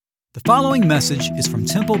The following message is from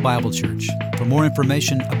Temple Bible Church. For more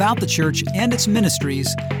information about the church and its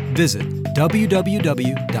ministries, visit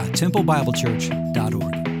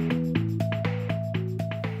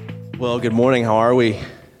www.templebiblechurch.org. Well, good morning. How are we?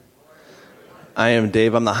 I am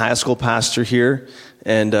Dave. I'm the high school pastor here.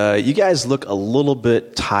 And you guys look a little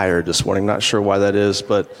bit tired this morning. Not sure why that is,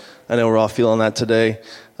 but I know we're all feeling that today.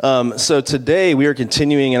 So today we are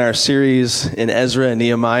continuing in our series in Ezra and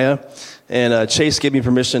Nehemiah. And Chase gave me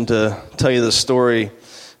permission to tell you the story.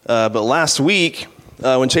 But last week,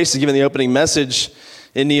 when Chase was giving the opening message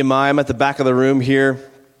in Nehemiah, I'm at the back of the room here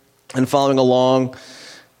and following along.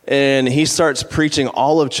 And he starts preaching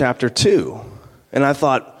all of chapter 2. And I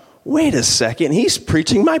thought, wait a second, he's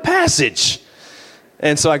preaching my passage.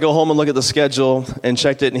 And so I go home and look at the schedule and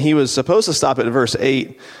checked it. And he was supposed to stop at verse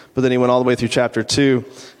 8, but then he went all the way through chapter 2.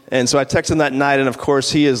 And so I texted him that night, and of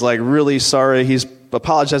course he is like really sorry. He's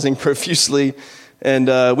apologizing profusely, and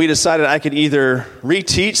we decided I could either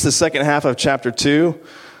reteach the second half of chapter 2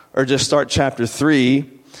 or just start chapter 3,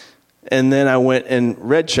 and then I went and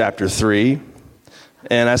read chapter 3,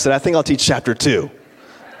 and I said, I think I'll teach chapter 2.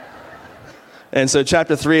 And so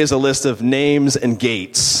chapter 3 is a list of names and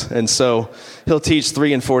gates, and so he'll teach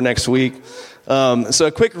 3 and 4 next week. So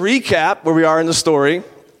a quick recap where we are in the story.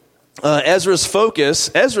 Ezra's focus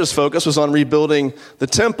was on rebuilding the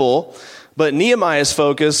temple, but Nehemiah's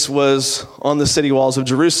focus was on the city walls of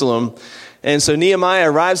Jerusalem. And so Nehemiah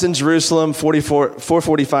arrives in Jerusalem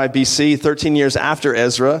 445 BC, 13 years after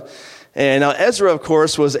Ezra. And now Ezra, of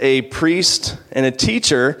course, was a priest and a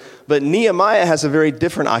teacher, but Nehemiah has a very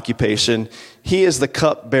different occupation. He is the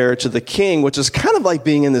cupbearer to the king, which is kind of like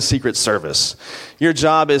being in the Secret Service. Your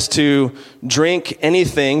job is to drink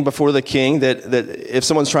anything before the king, that if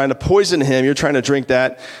someone's trying to poison him, you're trying to drink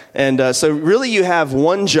that. And so really you have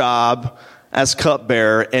one job as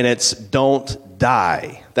cupbearer, and it's don't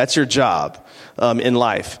die. That's your job in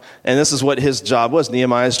life. And this is what his job was,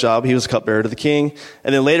 Nehemiah's job. He was cupbearer to the king.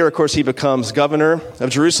 And then later, of course, he becomes governor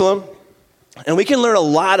of Jerusalem. And we can learn a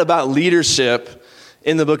lot about leadership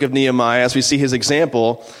in the book of Nehemiah as we see his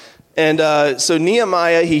example. And so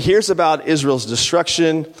Nehemiah, he hears about Israel's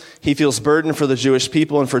destruction. He feels burdened for the Jewish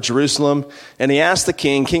people and for Jerusalem. And he asks the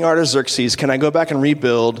king, King Artaxerxes, can I go back and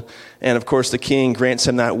rebuild? And of course, the king grants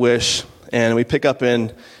him that wish. And we pick up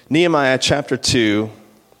in Nehemiah chapter 2,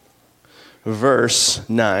 verse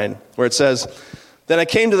 9, where it says, Then I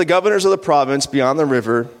came to the governors of the province beyond the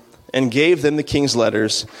river and gave them the king's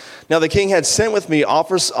letters. Now the king had sent with me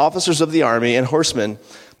officers of the army and horsemen.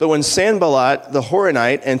 But when Sanballat the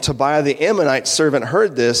Horonite and Tobiah the Ammonite servant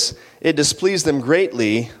heard this, it displeased them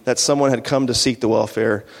greatly that someone had come to seek the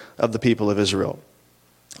welfare of the people of Israel.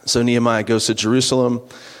 So Nehemiah goes to Jerusalem,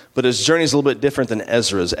 but his journey is a little bit different than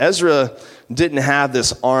Ezra's. Ezra didn't have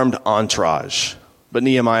this armed entourage, but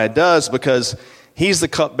Nehemiah does because he's the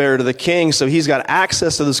cupbearer to the king, so he's got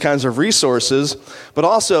access to those kinds of resources. But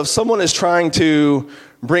also, if someone is trying to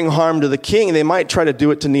bring harm to the king, they might try to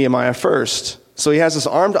do it to Nehemiah first. So he has this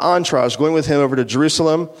armed entourage going with him over to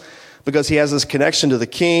Jerusalem because he has this connection to the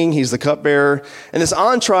king. He's the cupbearer. And this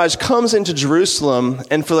entourage comes into Jerusalem,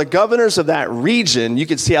 and for the governors of that region, you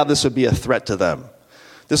could see how this would be a threat to them.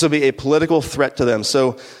 This would be a political threat to them.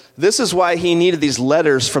 So this is why he needed these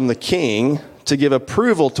letters from the king to give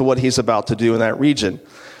approval to what he's about to do in that region.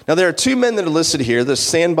 Now, there are two men that are listed here. There's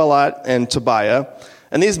Sanballat and Tobiah.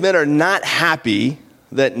 And these men are not happy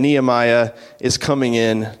that Nehemiah is coming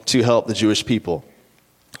in to help the Jewish people.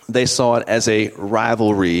 They saw it as a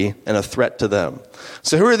rivalry and a threat to them.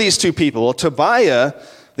 So who are these two people? Well, Tobiah,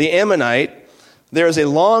 the Ammonite, there is a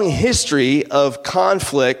long history of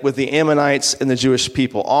conflict with the Ammonites and the Jewish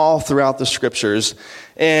people all throughout the scriptures.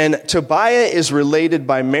 And Tobiah is related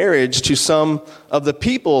by marriage to some of the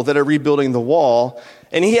people that are rebuilding the wall.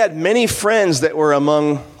 And he had many friends that were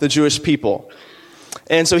among the Jewish people.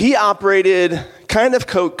 And so he operated kind of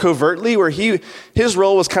covertly, where his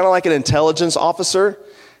role was kind of like an intelligence officer.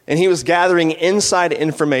 And he was gathering inside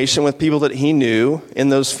information with people that he knew in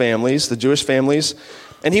those families, the Jewish families.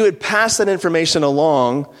 And he would pass that information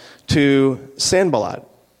along to Sanballat.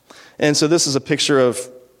 And so this is a picture of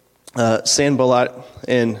Sanballat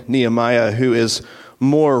and Nehemiah, who is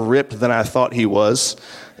more ripped than I thought he was.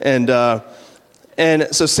 And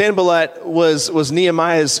so Sanballat was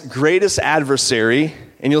Nehemiah's greatest adversary,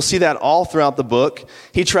 and you'll see that all throughout the book.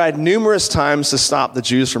 He tried numerous times to stop the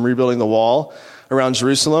Jews from rebuilding the wall around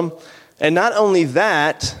Jerusalem. And not only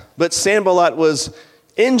that, but Sanballat was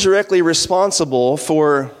indirectly responsible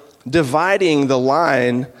for dividing the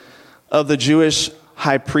line of the Jewish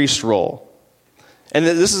high priest role. And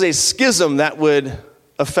this is a schism that would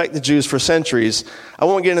affect the Jews for centuries. I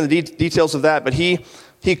won't get into the details of that, but he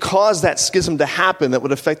he caused that schism to happen that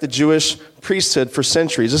would affect the Jewish priesthood for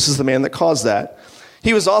centuries. This is the man that caused that.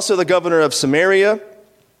 He was also the governor of Samaria.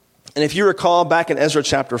 And if you recall back in Ezra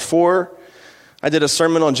chapter 4, I did a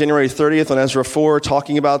sermon on January 30th on Ezra 4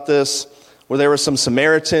 talking about this, where there were some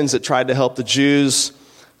Samaritans that tried to help the Jews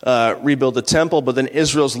rebuild the temple, but then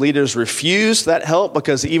Israel's leaders refused that help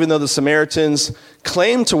because even though the Samaritans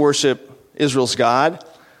claimed to worship Israel's God,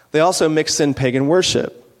 they also mixed in pagan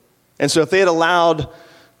worship. And so if they had allowed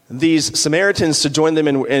these Samaritans to join them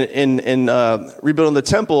in rebuilding the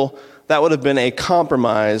temple, that would have been a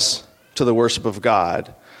compromise to the worship of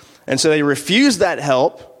God. And so they refused that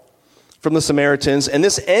help from the Samaritans, and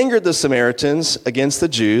this angered the Samaritans against the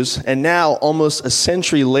Jews, and now, almost a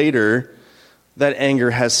century later, that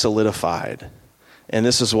anger has solidified. And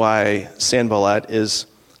this is why Sanballat is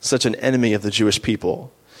such an enemy of the Jewish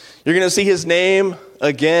people. You're going to see his name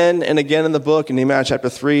again and again in the book, in Nehemiah chapter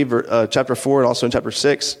 3, chapter 4, and also in chapter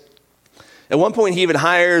 6. At one point, he even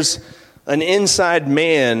hires an inside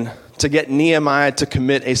man to get Nehemiah to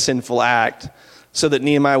commit a sinful act so that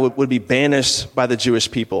Nehemiah would be banished by the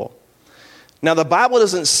Jewish people. Now, the Bible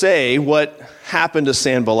doesn't say what happened to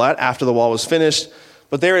Sanballat after the wall was finished,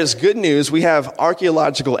 but there is good news. We have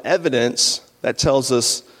archaeological evidence that tells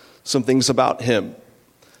us some things about him.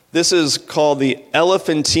 This is called the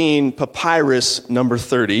Elephantine Papyrus number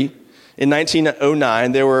 30. In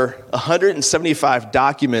 1909, there were 175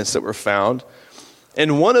 documents that were found,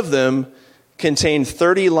 and one of them contained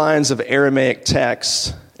 30 lines of Aramaic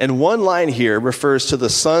text, and one line here refers to the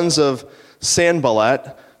sons of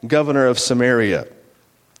Sanballat, governor of Samaria.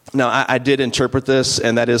 Now, I did interpret this,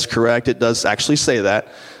 and that is correct. It does actually say that.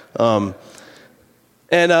 And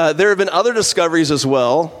there have been other discoveries as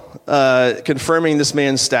well, confirming this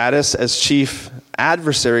man's status as chief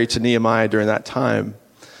adversary to Nehemiah during that time.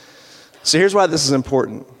 So here's why this is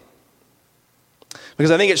important. Because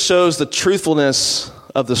I think it shows the truthfulness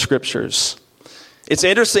of the scriptures. It's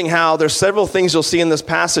interesting how there's several things you'll see in this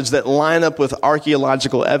passage that line up with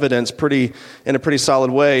archaeological evidence in a pretty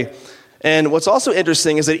solid way. And what's also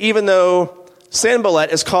interesting is that even though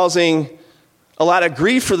Sanballat is causing a lot of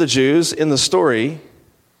grief for the Jews in the story,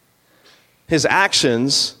 his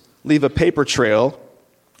actions leave a paper trail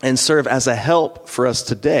and serve as a help for us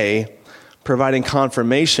today, providing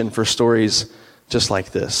confirmation for stories just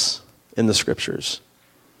like this in the scriptures.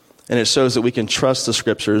 And it shows that we can trust the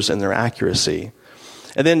scriptures and their accuracy.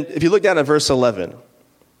 And then if you look down at verse 11.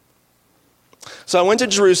 So I went to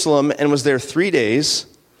Jerusalem and was there 3 days.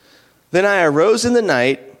 Then I arose in the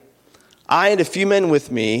night, I and a few men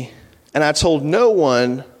with me, and I told no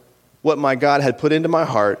one what my God had put into my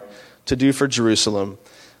heart to do for Jerusalem.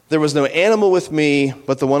 There was no animal with me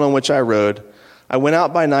but the one on which I rode. I went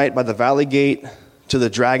out by night by the valley gate to the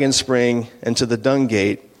dragon spring and to the dung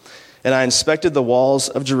gate, and I inspected the walls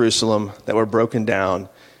of Jerusalem that were broken down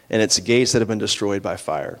and its gates that had been destroyed by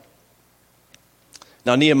fire.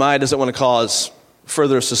 Now, Nehemiah doesn't want to cause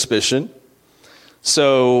further suspicion,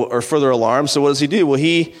 or further alarm. So what does he do? Well,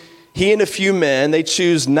 he and a few men, they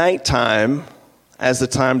choose nighttime as the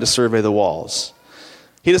time to survey the walls.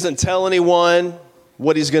 He doesn't tell anyone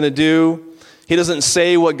what he's going to do. He doesn't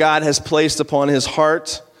say what God has placed upon his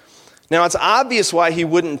heart. Now, it's obvious why he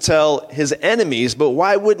wouldn't tell his enemies, but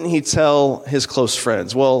why wouldn't he tell his close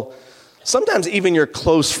friends? Well, sometimes even your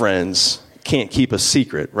close friends can't keep a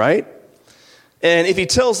secret, right? And if he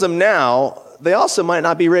tells them now, they also might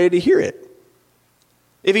not be ready to hear it.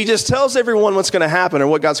 If he just tells everyone what's going to happen or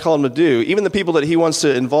what God's called him to do, even the people that he wants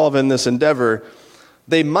to involve in this endeavor,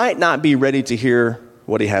 they might not be ready to hear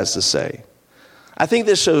what he has to say. I think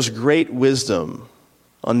this shows great wisdom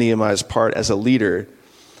on Nehemiah's part as a leader,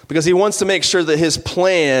 because he wants to make sure that his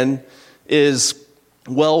plan is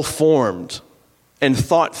well-formed and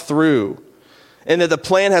thought through, and that the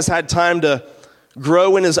plan has had time to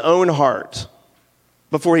grow in his own heart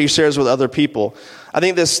before he shares with other people. I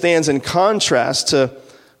think this stands in contrast to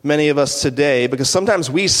many of us today, because sometimes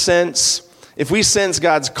if we sense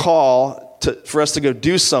God's call for us to go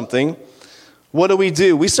do something, what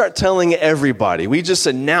do? We start telling everybody. We just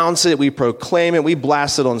announce it, we proclaim it, we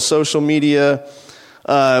blast it on social media.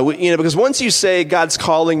 Because once you say God's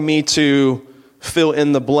calling me to fill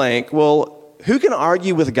in the blank, well, who can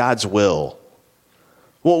argue with God's will?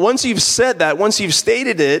 Well, once you've said that, once you've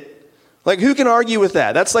stated it, who can argue with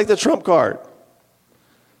that? That's like the trump card.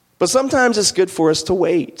 But sometimes it's good for us to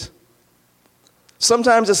wait.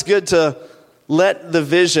 Sometimes it's good to let the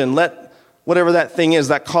vision, let whatever that thing is,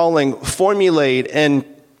 that calling, formulate and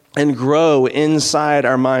grow inside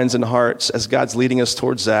our minds and hearts as God's leading us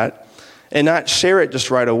towards that, and not share it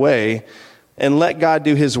just right away, and let God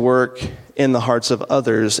do his work in the hearts of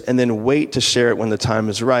others, and then wait to share it when the time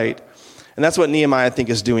is right. And that's what Nehemiah, I think,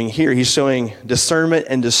 is doing here. He's showing discernment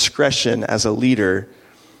and discretion as a leader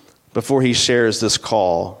before he shares this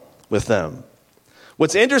call with them.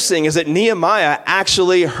 What's interesting is that Nehemiah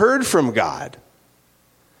actually heard from God,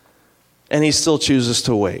 and he still chooses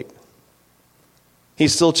to wait. He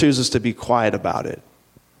still chooses to be quiet about it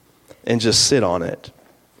and just sit on it.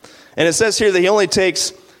 And it says here that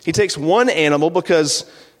he takes one animal, because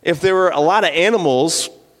if there were a lot of animals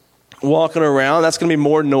walking around, that's going to be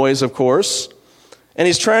more noise, of course. And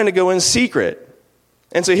he's trying to go in secret.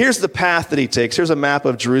 And so here's the path that he takes. Here's a map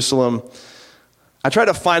of Jerusalem. I tried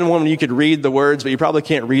to find one where you could read the words, but you probably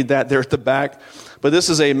can't read that there at the back. But this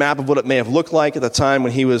is a map of what it may have looked like at the time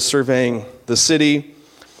when he was surveying the city.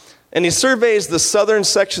 And he surveys the southern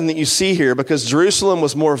section that you see here because Jerusalem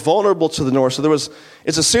was more vulnerable to the north. So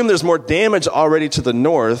it's assumed there's more damage already to the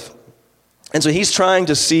north. And so he's trying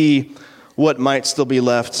to see what might still be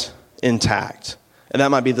left intact. And that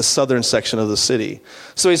might be the southern section of the city.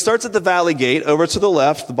 So he starts at the Valley Gate over to the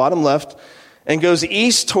left, the bottom left, and goes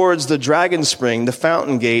east towards the Dragon Spring, the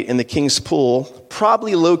Fountain Gate, and the King's Pool,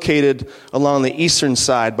 probably located along the eastern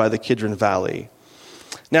side by the Kidron Valley.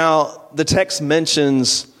 Now, the text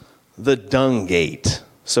mentions the Dung Gate.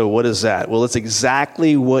 So what is that? Well, it's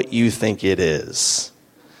exactly what you think it is.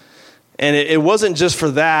 And it wasn't just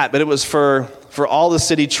for that, but it was for all the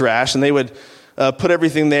city trash, and they would put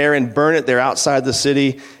everything there and burn it there outside the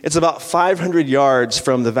city. It's about 500 yards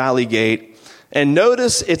from the Valley Gate. And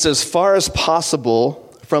notice it's as far as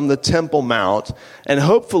possible from the Temple Mount, and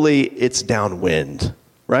hopefully it's downwind,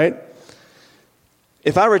 right?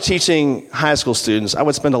 If I were teaching high school students, I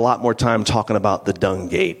would spend a lot more time talking about the Dung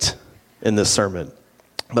Gate in this sermon,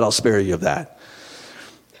 but I'll spare you of that.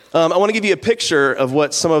 I want to give you a picture of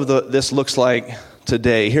what some of this looks like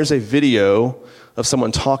today. Here's a video of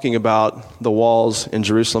someone talking about the walls in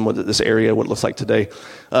Jerusalem, what this area, what it looks like today.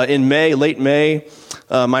 In May, late May,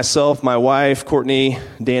 myself, my wife, Courtney,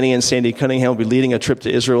 Danny, and Sandy Cunningham will be leading a trip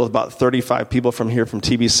to Israel with about 35 people from here from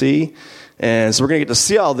TBC. And so we're going to get to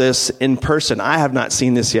see all this in person. I have not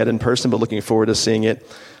seen this yet in person, but looking forward to seeing it.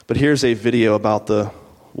 But here's a video about the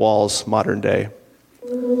walls modern day.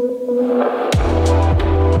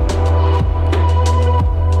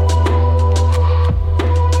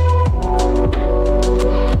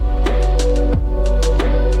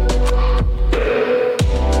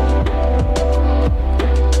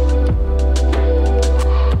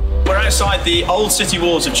 Outside the old city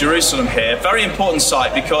walls of Jerusalem here, very important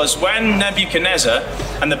site, because when Nebuchadnezzar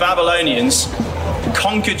and the Babylonians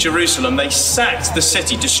conquered Jerusalem, they sacked the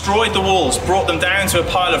city, destroyed the walls, brought them down to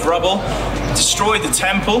a pile of rubble, destroyed the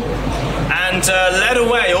temple, and led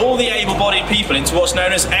away all the able-bodied people into what's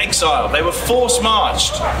known as exile. They were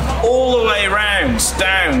force-marched all the way around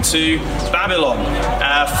down to Babylon,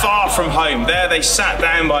 far from home. There they sat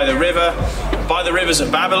down by the rivers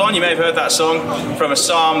of Babylon. You may have heard that song from a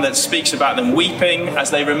psalm that speaks about them weeping as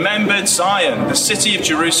they remembered Zion, the city of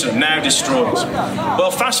Jerusalem, now destroyed.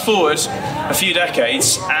 Well, fast forward a few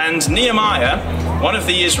decades, and Nehemiah, one of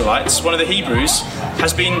the Israelites, one of the Hebrews,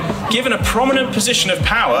 has been given a prominent position of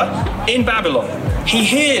power in Babylon. He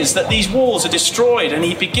hears that these walls are destroyed and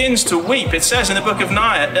he begins to weep. It says in the book of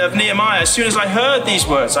Nehemiah, as soon as I heard these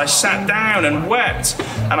words, I sat down and wept,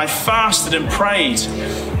 and I fasted and prayed.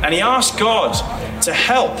 And he asked God to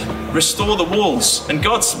help restore the walls. And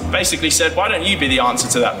God basically said, why don't you be the answer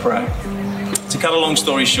to that prayer? To cut a long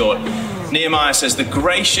story short, Nehemiah says, the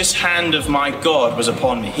gracious hand of my God was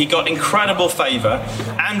upon me. He got incredible favor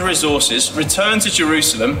and resources, returned to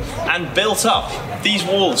Jerusalem, and built up these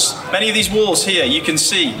walls. Many of these walls here, you can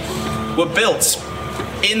see, were built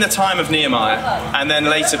in the time of Nehemiah, and then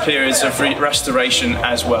later periods of restoration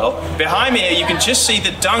as well. Behind me here, you can just see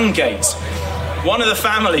the Dung Gate. One of the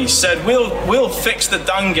families said, we'll fix the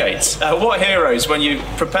Dung Gate. What heroes when you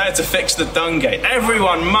prepared to fix the Dung Gate.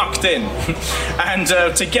 Everyone mucked in. And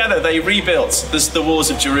together they rebuilt the walls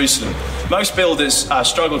of Jerusalem. Most builders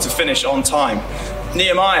struggle to finish on time.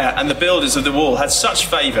 Nehemiah and the builders of the wall had such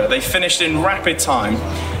favor, they finished in rapid time.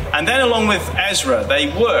 And then along with Ezra, they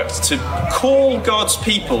worked to call God's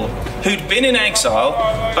people who'd been in exile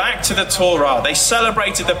back to the Torah. They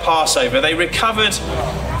celebrated the Passover. They recovered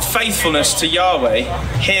faithfulness to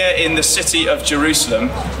Yahweh here in the city of Jerusalem.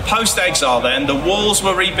 Post-exile then, the walls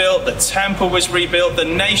were rebuilt, the temple was rebuilt, the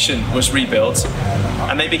nation was rebuilt.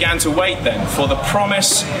 And they began to wait then for the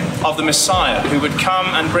promise of the Messiah who would come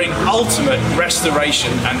and bring ultimate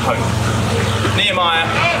restoration and hope. Nehemiah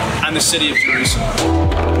and the city of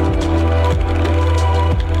Jerusalem.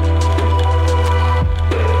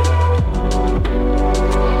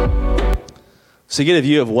 So you get a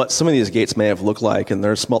view of what some of these gates may have looked like, and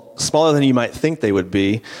they're smaller than you might think they would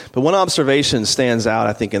be. But one observation stands out,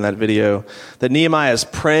 I think, in that video, that Nehemiah is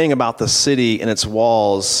praying about the city and its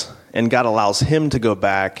walls, and God allows him to go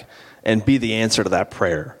back and be the answer to that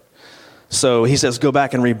prayer. So he says, go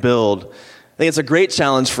back and rebuild. I think it's a great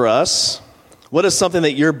challenge for us. What is something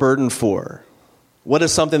that you're burdened for? What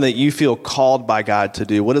is something that you feel called by God to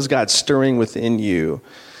do? What is God stirring within you?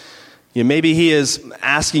 Maybe he is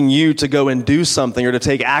asking you to go and do something or to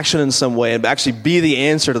take action in some way and actually be the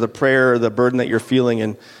answer to the prayer or the burden that you're feeling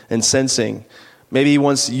and sensing. Maybe he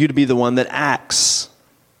wants you to be the one that acts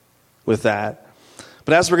with that.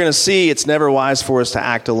 But as we're going to see, it's never wise for us to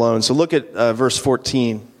act alone. So look at verse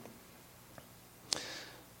 14.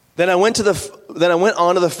 Then I went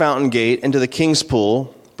onto the fountain gate into the king's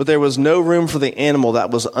pool, but there was no room for the animal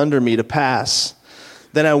that was under me to pass.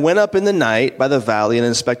 Then I went up in the night by the valley and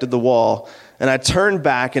inspected the wall, and I turned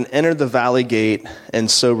back and entered the valley gate,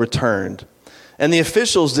 and so returned. And the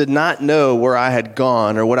officials did not know where I had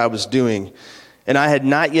gone or what I was doing, and I had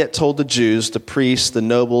not yet told the Jews, the priests, the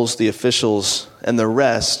nobles, the officials, and the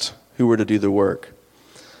rest who were to do the work.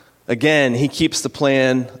 Again, he keeps the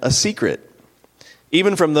plan a secret,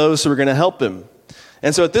 even from those who are going to help him.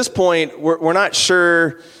 And so at this point, we're not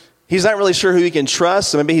sure. He's not really sure who he can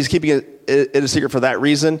trust, so maybe he's keeping it a secret for that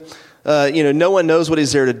reason. No one knows what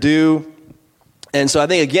he's there to do. And so I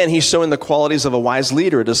think, again, he's showing the qualities of a wise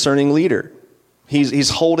leader, a discerning leader. He's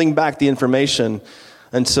holding back the information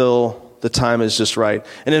until the time is just right.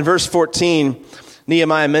 And in verse 14,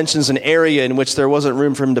 Nehemiah mentions an area in which there wasn't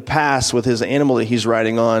room for him to pass with his animal that he's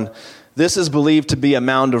riding on. This is believed to be a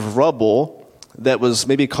mound of rubble that was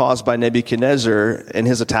maybe caused by Nebuchadnezzar and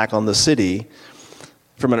his attack on the city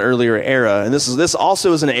from an earlier era. And this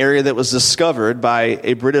also is an area that was discovered by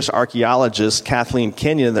a British archaeologist, Kathleen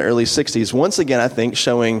Kenyon, in the early 60s. Once again, I think,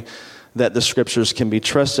 showing that the scriptures can be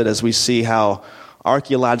trusted as we see how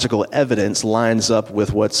archaeological evidence lines up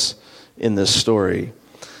with what's in this story.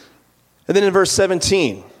 And then in verse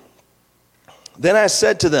 17, then I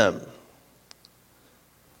said to them,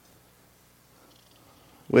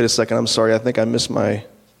 wait a second, I'm sorry, I think I missed my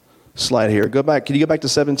slide here. Go back. Can you go back to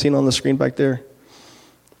 17 on the screen back there?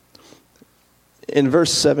 In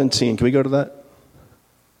verse 17, can we go to that?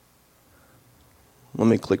 Let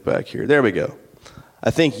me click back here. There we go.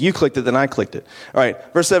 I think you clicked it, then I clicked it. All right,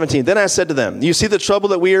 verse 17. Then I said to them, you see the trouble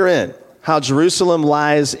that we are in, how Jerusalem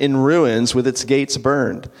lies in ruins with its gates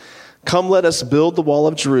burned. Come, let us build the wall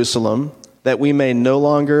of Jerusalem, that we may no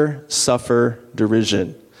longer suffer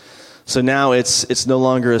derision. So now it's no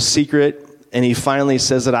longer a secret, and he finally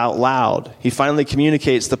says it out loud. He finally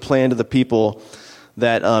communicates the plan to the people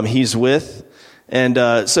that he's with.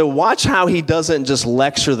 And so watch how he doesn't just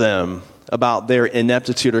lecture them about their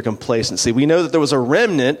ineptitude or complacency. We know that there was a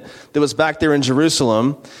remnant that was back there in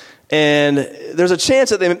Jerusalem, and there's a chance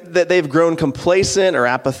that they've grown complacent or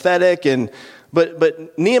apathetic.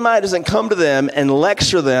 But Nehemiah doesn't come to them and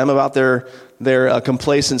lecture them about their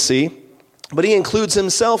complacency, but he includes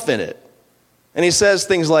himself in it. And he says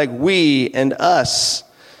things like we and us.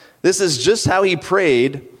 This is just how he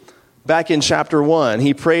prayed back in chapter 1.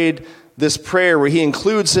 He prayed this prayer where he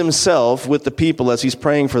includes himself with the people as he's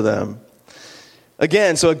praying for them.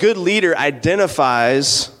 Again, so a good leader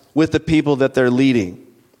identifies with the people that they're leading.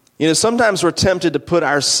 Sometimes we're tempted to put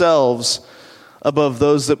ourselves above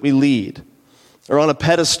those that we lead or on a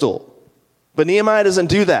pedestal. But Nehemiah doesn't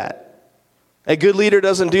do that. A good leader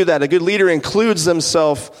doesn't do that. A good leader includes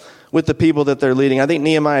themselves with the people that they're leading. I think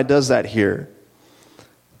Nehemiah does that here.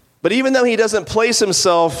 But even though he doesn't place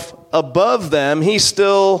himself above them, he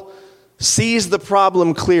still sees the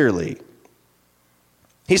problem clearly.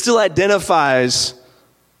 He still identifies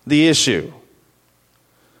the issue.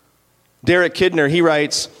 Derek Kidner, he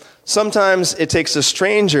writes, sometimes it takes a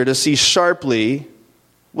stranger to see sharply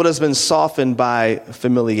what has been softened by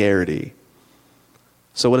familiarity.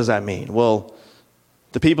 So what does that mean? Well,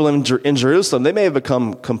 the people in Jerusalem, they may have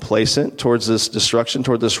become complacent towards this destruction,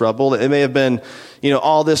 toward this rubble. It may have been,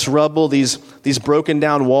 all this rubble, these broken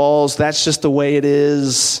down walls. That's just the way it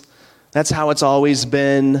is. That's how it's always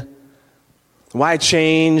been. Why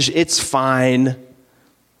change? It's fine.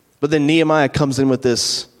 But then Nehemiah comes in with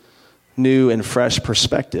this new and fresh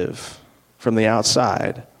perspective from the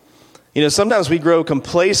outside. Sometimes we grow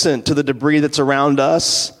complacent to the debris that's around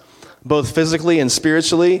us, both physically and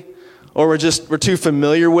spiritually. Or we're too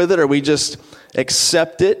familiar with it, or we just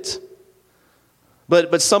accept it.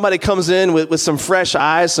 But somebody comes in with some fresh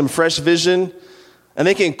eyes, some fresh vision, and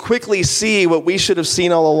they can quickly see what we should have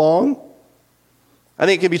seen all along. I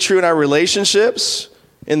think it can be true in our relationships,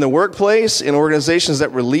 in the workplace, in organizations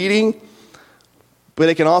that we're leading, but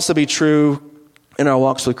it can also be true in our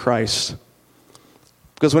walks with Christ.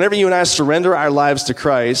 Because whenever you and I surrender our lives to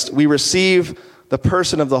Christ, we receive the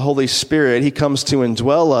person of the Holy Spirit. He comes to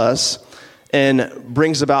indwell us and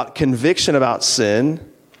brings about conviction about sin.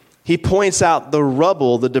 He points out the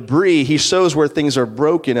rubble, the debris. He shows where things are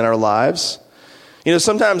broken in our lives.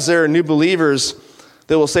 Sometimes there are new believers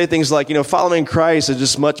that will say things like, following Christ is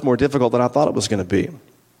just much more difficult than I thought it was going to be.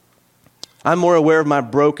 I'm more aware of my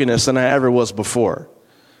brokenness than I ever was before.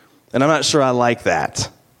 And I'm not sure I like that.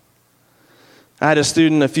 I had a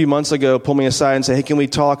student a few months ago pull me aside and say, hey, can we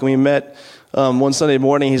talk? And we met one Sunday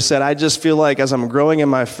morning. He said, I just feel like as I'm growing in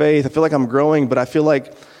my faith, I feel like I'm growing, but I feel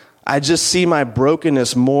like I just see my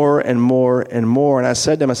brokenness more and more and more. And I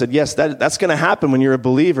said to him, yes, that's going to happen when you're a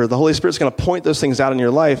believer. The Holy Spirit's going to point those things out in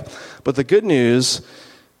your life. But the good news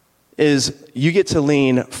is you get to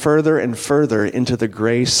lean further and further into the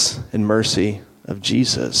grace and mercy of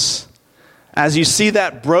Jesus. As you see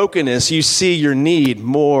that brokenness, you see your need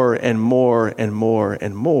more and more and more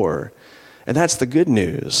and more. And that's the good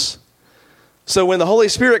news. So when the Holy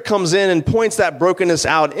Spirit comes in and points that brokenness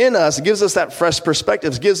out in us, it gives us that fresh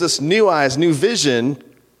perspective, gives us new eyes, new vision.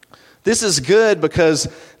 This is good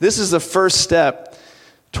because this is the first step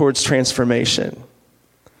towards transformation.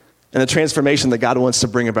 And the transformation that God wants to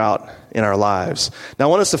bring about in our lives. Now I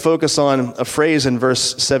want us to focus on a phrase in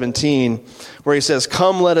verse 17 where he says,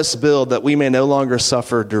 come let us build that we may no longer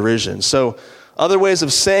suffer derision. So other ways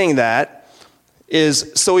of saying that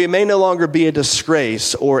is so we may no longer be a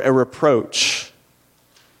disgrace or a reproach.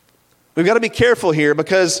 We've got to be careful here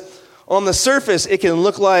because on the surface it can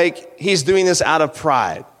look like he's doing this out of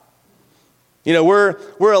pride. We're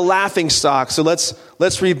a laughing stock, so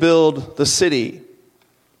let's rebuild the city.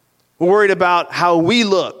 We're worried about how we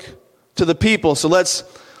look to the people, so let's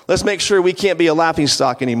make sure we can't be a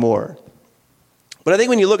laughingstock anymore. But I think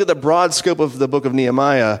when you look at the broad scope of the book of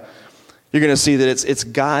Nehemiah, you're going to see that it's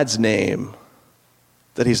God's name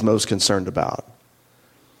that he's most concerned about.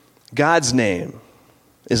 God's name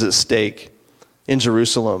is at stake in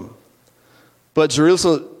Jerusalem. But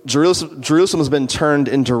Jerusalem has been turned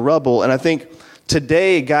into rubble, and I think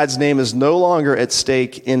today, God's name is no longer at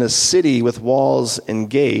stake in a city with walls and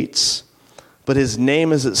gates, but his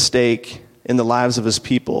name is at stake in the lives of his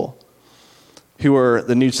people who are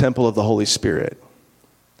the new temple of the Holy Spirit.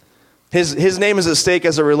 His name is at stake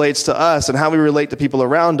as it relates to us and how we relate to people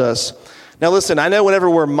around us. Now listen, I know whenever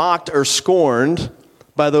we're mocked or scorned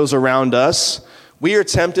by those around us, we are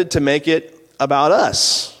tempted to make it about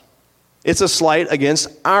us. It's a slight against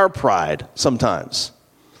our pride sometimes.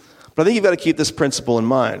 But I think you've got to keep this principle in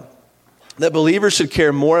mind, that believers should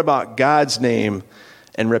care more about God's name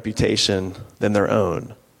and reputation than their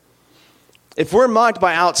own. If we're mocked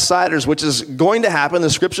by outsiders, which is going to happen, the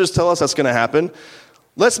scriptures tell us that's going to happen,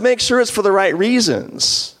 let's make sure it's for the right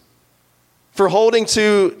reasons. For holding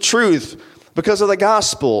to truth because of the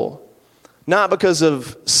gospel, not because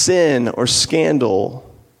of sin or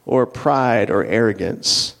scandal or pride or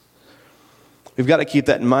arrogance. We've got to keep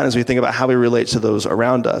that in mind as we think about how we relate to those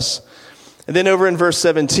around us. And then over in verse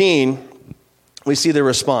 17, we see the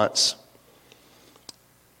response.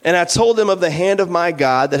 And I told them of the hand of my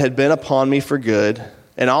God that had been upon me for good,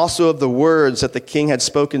 and also of the words that the king had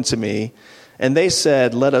spoken to me. And they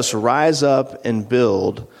said, let us rise up and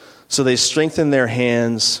build. So they strengthened their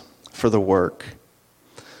hands for the work.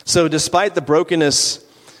 So despite the brokenness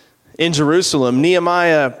in Jerusalem,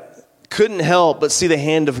 Nehemiah couldn't help but see the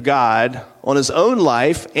hand of God on his own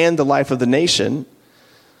life and the life of the nation.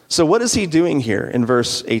 So what is he doing here in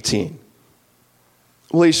verse 18?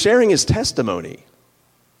 Well, he's sharing his testimony.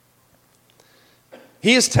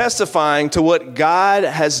 He is testifying to what God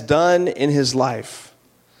has done in his life.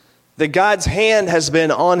 That God's hand has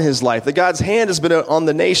been on his life. That God's hand has been on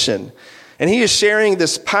the nation. And he is sharing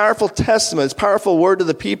this powerful testament, this powerful word to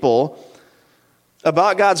the people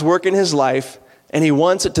about God's work in his life, and he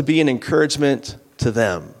wants it to be an encouragement to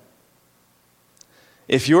them.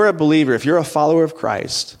 If you're a believer, if you're a follower of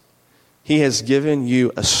Christ, he has given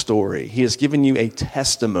you a story. He has given you a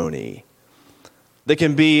testimony that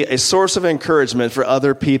can be a source of encouragement for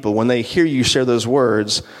other people when they hear you share those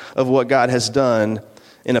words of what God has done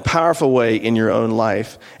in a powerful way in your own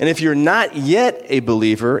life. And if you're not yet a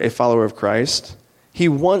believer, a follower of Christ, he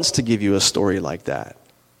wants to give you a story like that.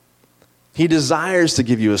 He desires to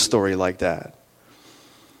give you a story like that.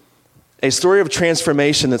 A story of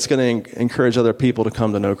transformation that's going to encourage other people to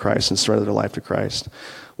come to know Christ and surrender their life to Christ.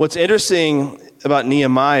 What's interesting about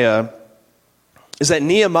Nehemiah is that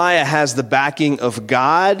Nehemiah has the backing of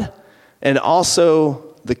God and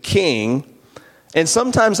also the king. And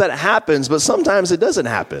sometimes that happens, but sometimes it doesn't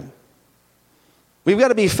happen. We've got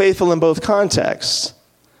to be faithful in both contexts.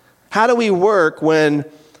 How do we work when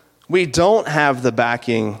we don't have the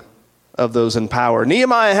backing of those in power?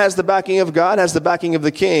 Nehemiah has the backing of God, has the backing of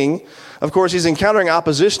the king. Of course, he's encountering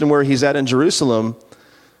opposition where he's at in Jerusalem.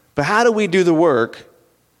 But how do we do the work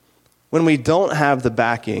when we don't have the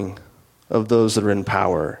backing of those that are in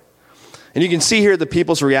power? And you can see here the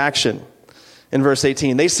people's reaction in verse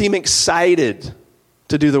 18. They seem excited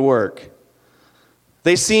to do the work.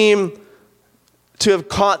 They seem to have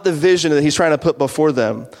caught the vision that he's trying to put before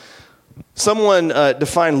them. Someone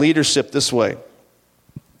defined leadership this way: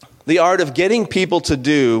 the art of getting people to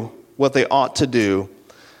do what they ought to do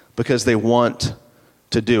because they want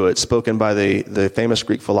to do it, spoken by the famous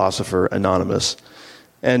Greek philosopher Anonymous.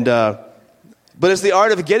 But it's the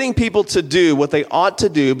art of getting people to do what they ought to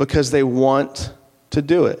do because they want to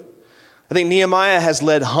do it. I think Nehemiah has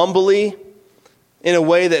led humbly in a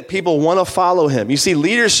way that people want to follow him. You see,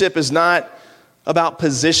 leadership is not about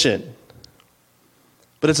position,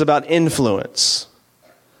 but it's about influence.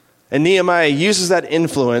 And Nehemiah uses that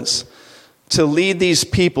influence to lead these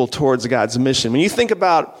people towards God's mission. When you think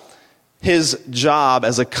about his job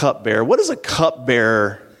as a cupbearer, what does a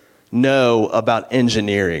cupbearer know about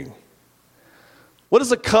engineering? What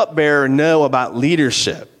does a cupbearer know about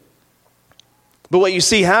leadership? But what you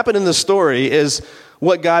see happen in the story is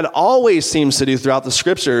what God always seems to do throughout the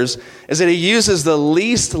scriptures is that he uses the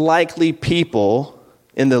least likely people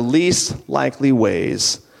in the least likely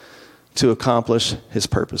ways to accomplish his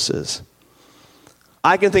purposes.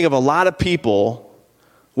 I can think of a lot of people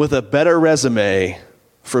with a better resume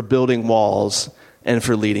for building walls and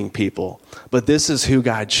for leading people. But this is who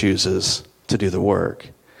God chooses to do the work.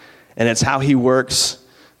 And it's how he works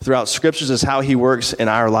throughout scriptures. It's how he works in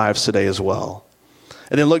our lives today as well.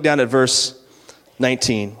 And then look down at verse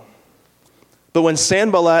 19. But when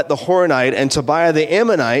Sanballat the Horonite and Tobiah the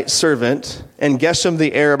Ammonite servant and Geshem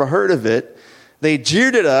the Arab heard of it, they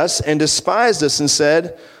jeered at us and despised us and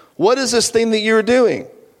said, "What is this thing that you are doing?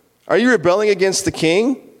 Are you rebelling against the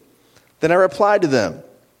king?" Then I replied to them,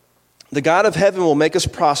 "The God of heaven will make us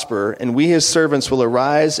prosper, and we his servants will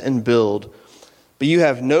arise and build. But you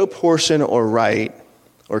have no portion or right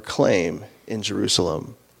or claim in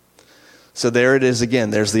Jerusalem." So there it is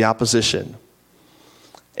again. There's the opposition.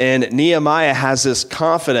 And Nehemiah has this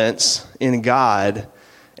confidence in God,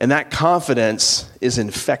 and that confidence is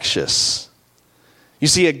infectious. You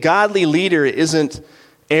see, a godly leader isn't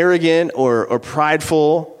arrogant or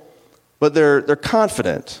prideful, but they're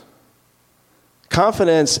confident.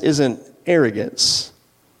 Confidence isn't arrogance.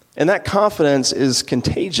 And that confidence is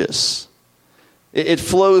contagious. It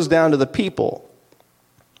flows down to the people.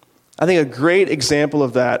 I think a great example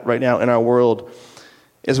of that right now in our world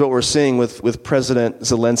is what we're seeing with President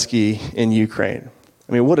Zelensky in Ukraine.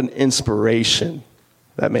 I mean, what an inspiration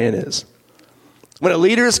that man is. When a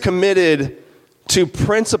leader is committed to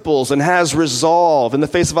principles and has resolve in the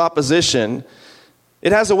face of opposition,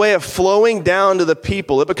 it has a way of flowing down to the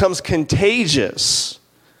people. It becomes contagious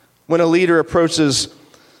when a leader approaches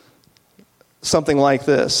something like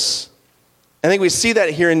this. I think we see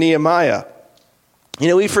that here in Nehemiah. You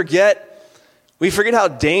know, we forget how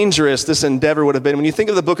dangerous this endeavor would have been. When you think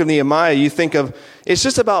of the book of Nehemiah, you think of, it's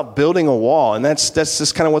just about building a wall, and that's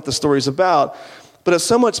just kind of what the story's about. But it's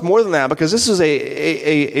so much more than that, because this is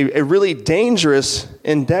a really dangerous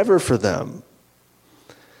endeavor for them.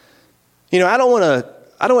 You know, I don't want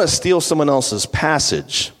to steal someone else's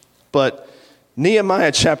passage, but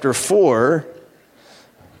Nehemiah chapter 4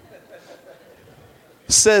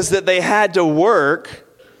 says that they had to work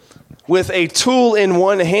with a tool in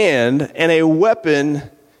one hand and a weapon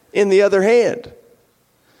in the other hand.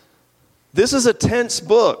 This is a tense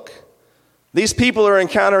book. These people are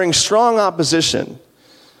encountering strong opposition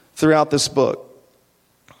throughout this book.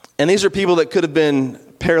 And these are people that could have been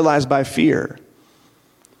paralyzed by fear.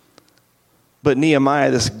 But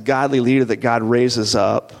Nehemiah, this godly leader that God raises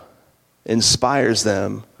up, inspires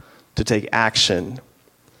them to take action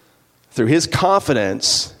through his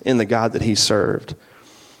confidence in the God that he served.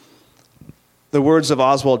 The words of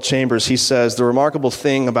Oswald Chambers, he says, the remarkable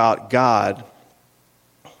thing about God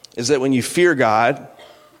is that when you fear God,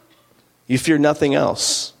 you fear nothing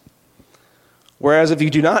else. Whereas if you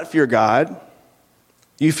do not fear God,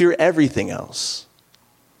 you fear everything else.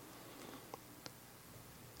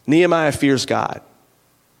 Nehemiah fears God,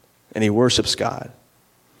 and he worships God.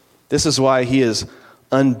 This is why he is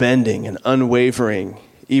unbending and unwavering,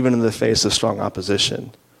 even in the face of strong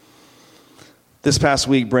opposition. This past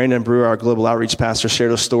week, Brandon Brewer, our global outreach pastor,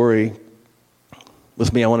 shared a story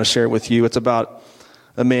with me. I want to share it with you. It's about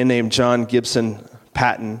a man named John Gibson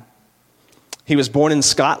Patton. He was born in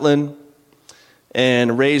Scotland,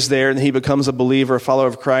 and raised there, and he becomes a believer, a follower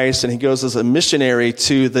of Christ, and he goes as a missionary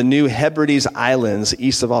to the New Hebrides Islands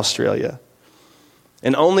east of Australia.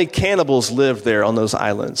 And only cannibals lived there on those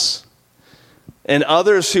islands. And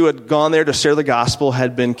others who had gone there to share the gospel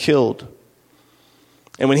had been killed.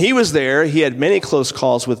 And when he was there, he had many close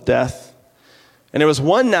calls with death. And there was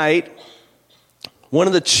one night, one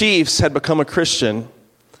of the chiefs had become a Christian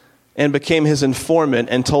and became his informant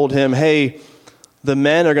and told him, hey, the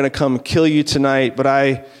men are going to come kill you tonight, but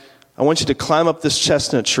I want you to climb up this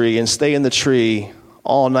chestnut tree and stay in the tree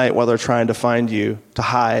all night while they're trying to find you, to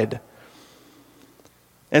hide.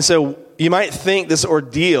 And so you might think this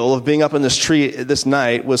ordeal of being up in this tree this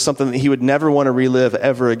night was something that he would never want to relive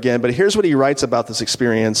ever again. But here's what he writes about this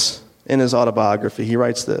experience in his autobiography. He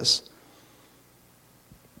writes this: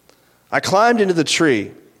 I climbed into the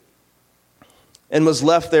tree and was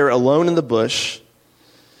left there alone in the bush.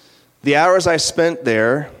 The hours I spent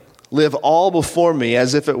there live all before me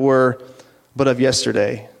as if it were but of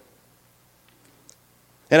yesterday.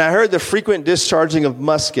 And I heard the frequent discharging of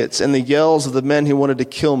muskets and the yells of the men who wanted to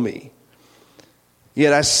kill me.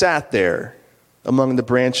 Yet I sat there among the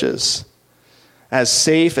branches, as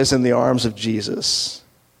safe as in the arms of Jesus.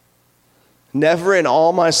 Never in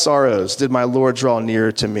all my sorrows did my Lord draw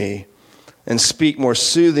nearer to me and speak more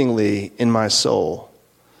soothingly in my soul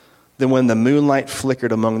than when the moonlight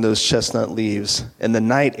flickered among those chestnut leaves and the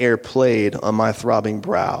night air played on my throbbing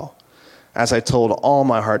brow as I told all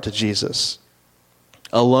my heart to Jesus.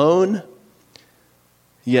 Alone,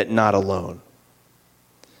 yet not alone.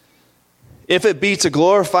 If it be to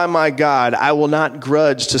glorify my God, I will not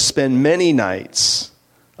grudge to spend many nights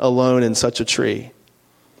alone in such a tree,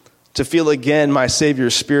 to feel again my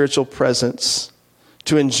Savior's spiritual presence,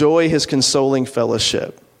 to enjoy his consoling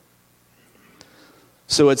fellowship.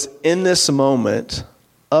 So it's in this moment,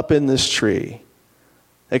 up in this tree,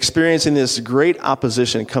 experiencing this great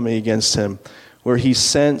opposition coming against him, where he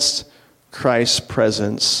sensed Christ's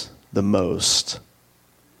presence the most.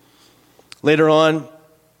 Later on,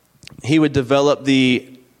 he would develop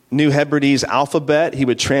the New Hebrides alphabet. He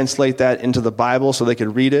would translate that into the Bible so they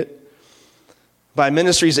could read it. By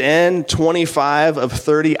ministry's end, 25 of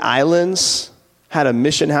 30 islands had a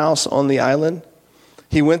mission house on the island.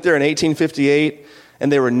 He went there in 1858,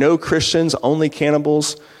 and there were no Christians, only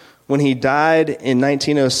cannibals. When he died in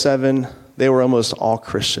 1907, they were almost all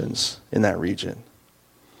Christians in that region.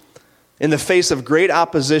 In the face of great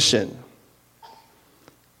opposition,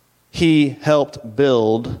 he helped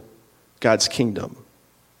build God's kingdom.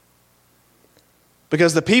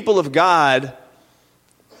 Because the people of God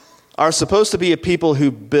are supposed to be a people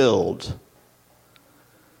who build.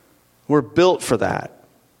 We're built for that.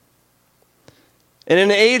 And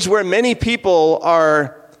in an age where many people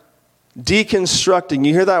are deconstructing,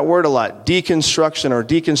 you hear that word a lot, deconstruction or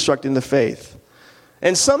deconstructing the faith.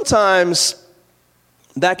 And sometimes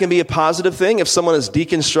that can be a positive thing if someone is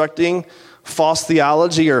deconstructing false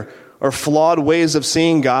theology or flawed ways of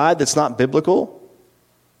seeing God that's not biblical.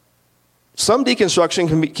 Some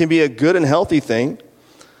deconstruction can be a good and healthy thing.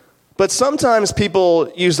 But sometimes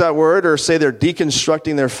people use that word or say they're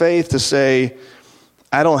deconstructing their faith to say,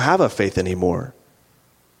 I don't have a faith anymore.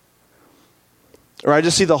 Or I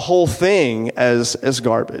just see the whole thing as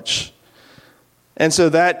garbage. And so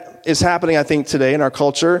that is happening, I think, today in our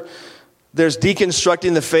culture. There's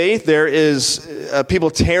deconstructing the faith. There is people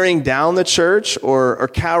tearing down the church or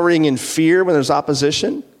cowering in fear when there's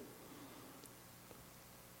opposition.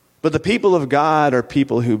 But the people of God are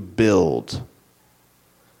people who build.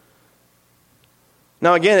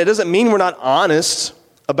 Now, again, it doesn't mean we're not honest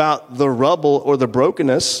about the rubble or the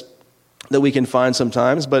brokenness that we can find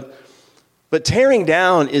sometimes, but tearing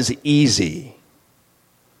down is easy.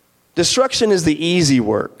 Destruction is the easy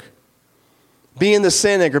work. Being the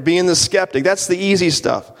cynic or being the skeptic, that's the easy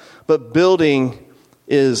stuff. But building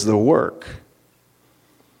is the work.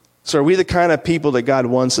 So are we the kind of people that God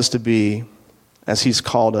wants us to be as he's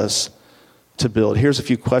called us to build? Here's a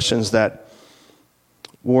few questions that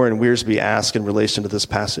Warren Wiersbe asked in relation to this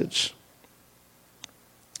passage.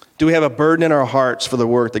 Do we have a burden in our hearts for the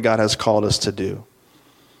work that God has called us to do?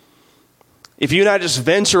 If you and I just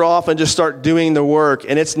venture off and just start doing the work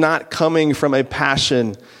and it's not coming from a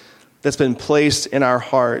passion that's been placed in our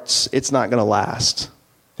hearts, it's not going to last.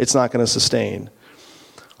 It's not going to sustain.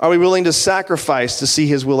 Are we willing to sacrifice to see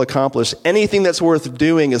his will accomplished? Anything that's worth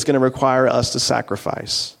doing is going to require us to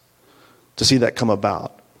sacrifice to see that come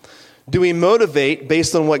about. Do we motivate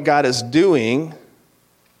based on what God is doing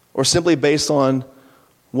or simply based on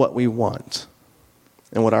what we want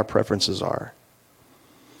and what our preferences are?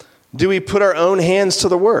 Do we put our own hands to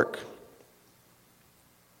the work?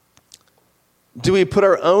 Do we put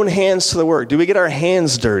our own hands to the work? Do we get our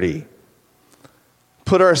hands dirty?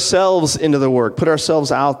 Put ourselves into the work, put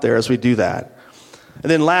ourselves out there as we do that. And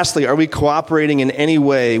then lastly, are we cooperating in any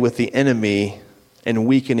way with the enemy and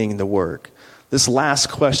weakening the work? This last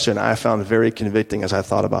question I found very convicting as I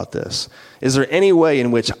thought about this. Is there any way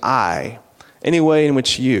in which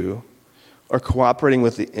you are cooperating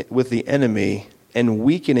with the enemy and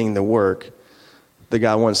weakening the work that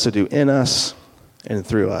God wants to do in us and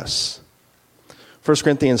through us? 1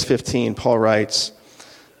 Corinthians 15, Paul writes,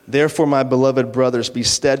 "Therefore, my beloved brothers, be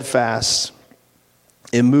steadfast,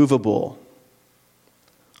 immovable,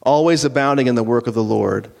 always abounding in the work of the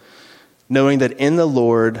Lord, knowing that in the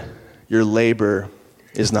Lord your labor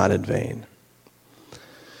is not in vain."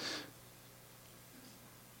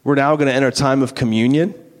 We're now going to enter a time of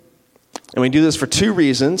communion, and we do this for two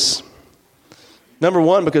reasons. Number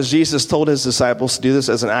one, because Jesus told his disciples to do this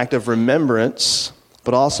as an act of remembrance,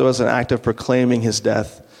 but also as an act of proclaiming his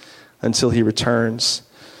death until he returns.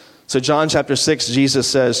 So John chapter 6, Jesus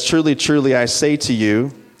says, "Truly, truly, I say to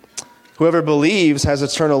you, whoever believes has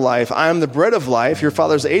eternal life. I am the bread of life. Your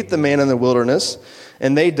fathers ate the manna in the wilderness,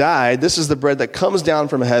 and they died. This is the bread that comes down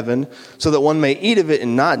from heaven, so that one may eat of it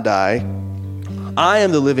and not die. I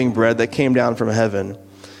am the living bread that came down from heaven.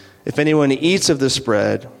 If anyone eats of this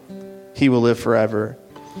bread, he will live forever.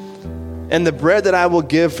 And the bread that I will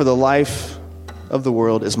give for the life of the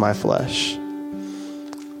world is my flesh."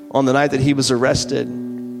 On the night that he was arrested,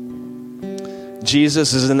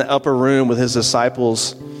 Jesus is in the upper room with his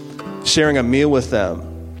disciples, sharing a meal with them.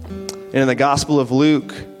 And in the Gospel of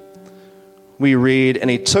Luke, we read, "And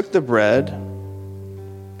he took the bread,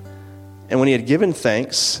 and when he had given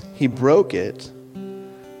thanks, he broke it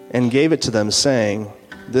and gave it to them, saying,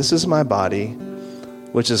 'This is my body,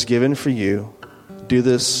 which is given for you. Do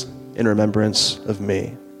this in remembrance of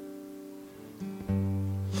me.'"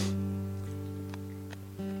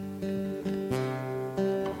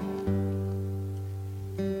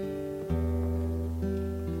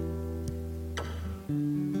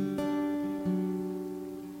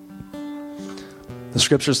 The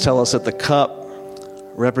scriptures tell us that the cup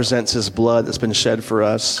represents his blood that's been shed for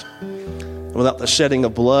us. And without the shedding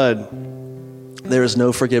of blood, there is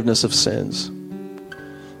no forgiveness of sins.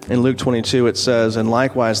 In Luke 22, it says, "And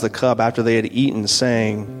likewise the cup after they had eaten,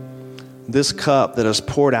 saying, 'This cup that is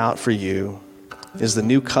poured out for you is the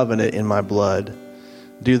new covenant in my blood.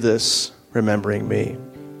 Do this, remembering me.'"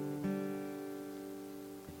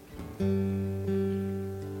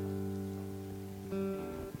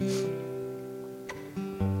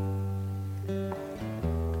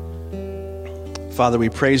 Father, we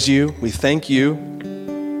praise you. We thank you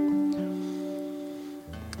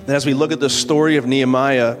that as we look at the story of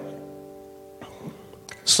Nehemiah,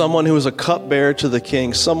 someone who was a cupbearer to the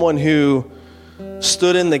king, someone who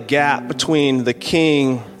stood in the gap between the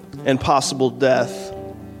king and possible death,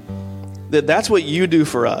 that's what you do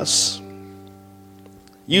for us.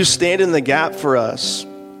 You stand in the gap for us.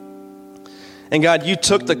 And God, you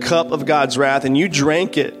took the cup of God's wrath and you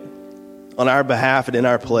drank it on our behalf and in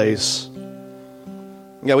our place.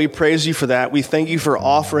 God, we praise you for that. We thank you for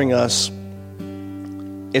offering us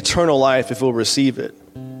eternal life if we'll receive it.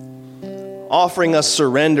 Offering us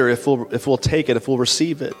surrender if we'll take it, if we'll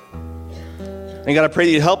receive it. And God, I pray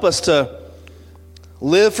that you help us to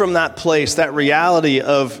live from that place, that reality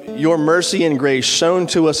of your mercy and grace shown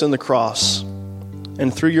to us in the cross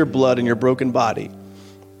and through your blood and your broken body.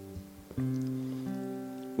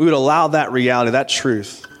 We would allow that reality, that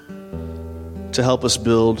truth, to help us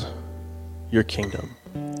build your kingdom.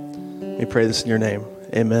 We pray this in your name.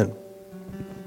 Amen.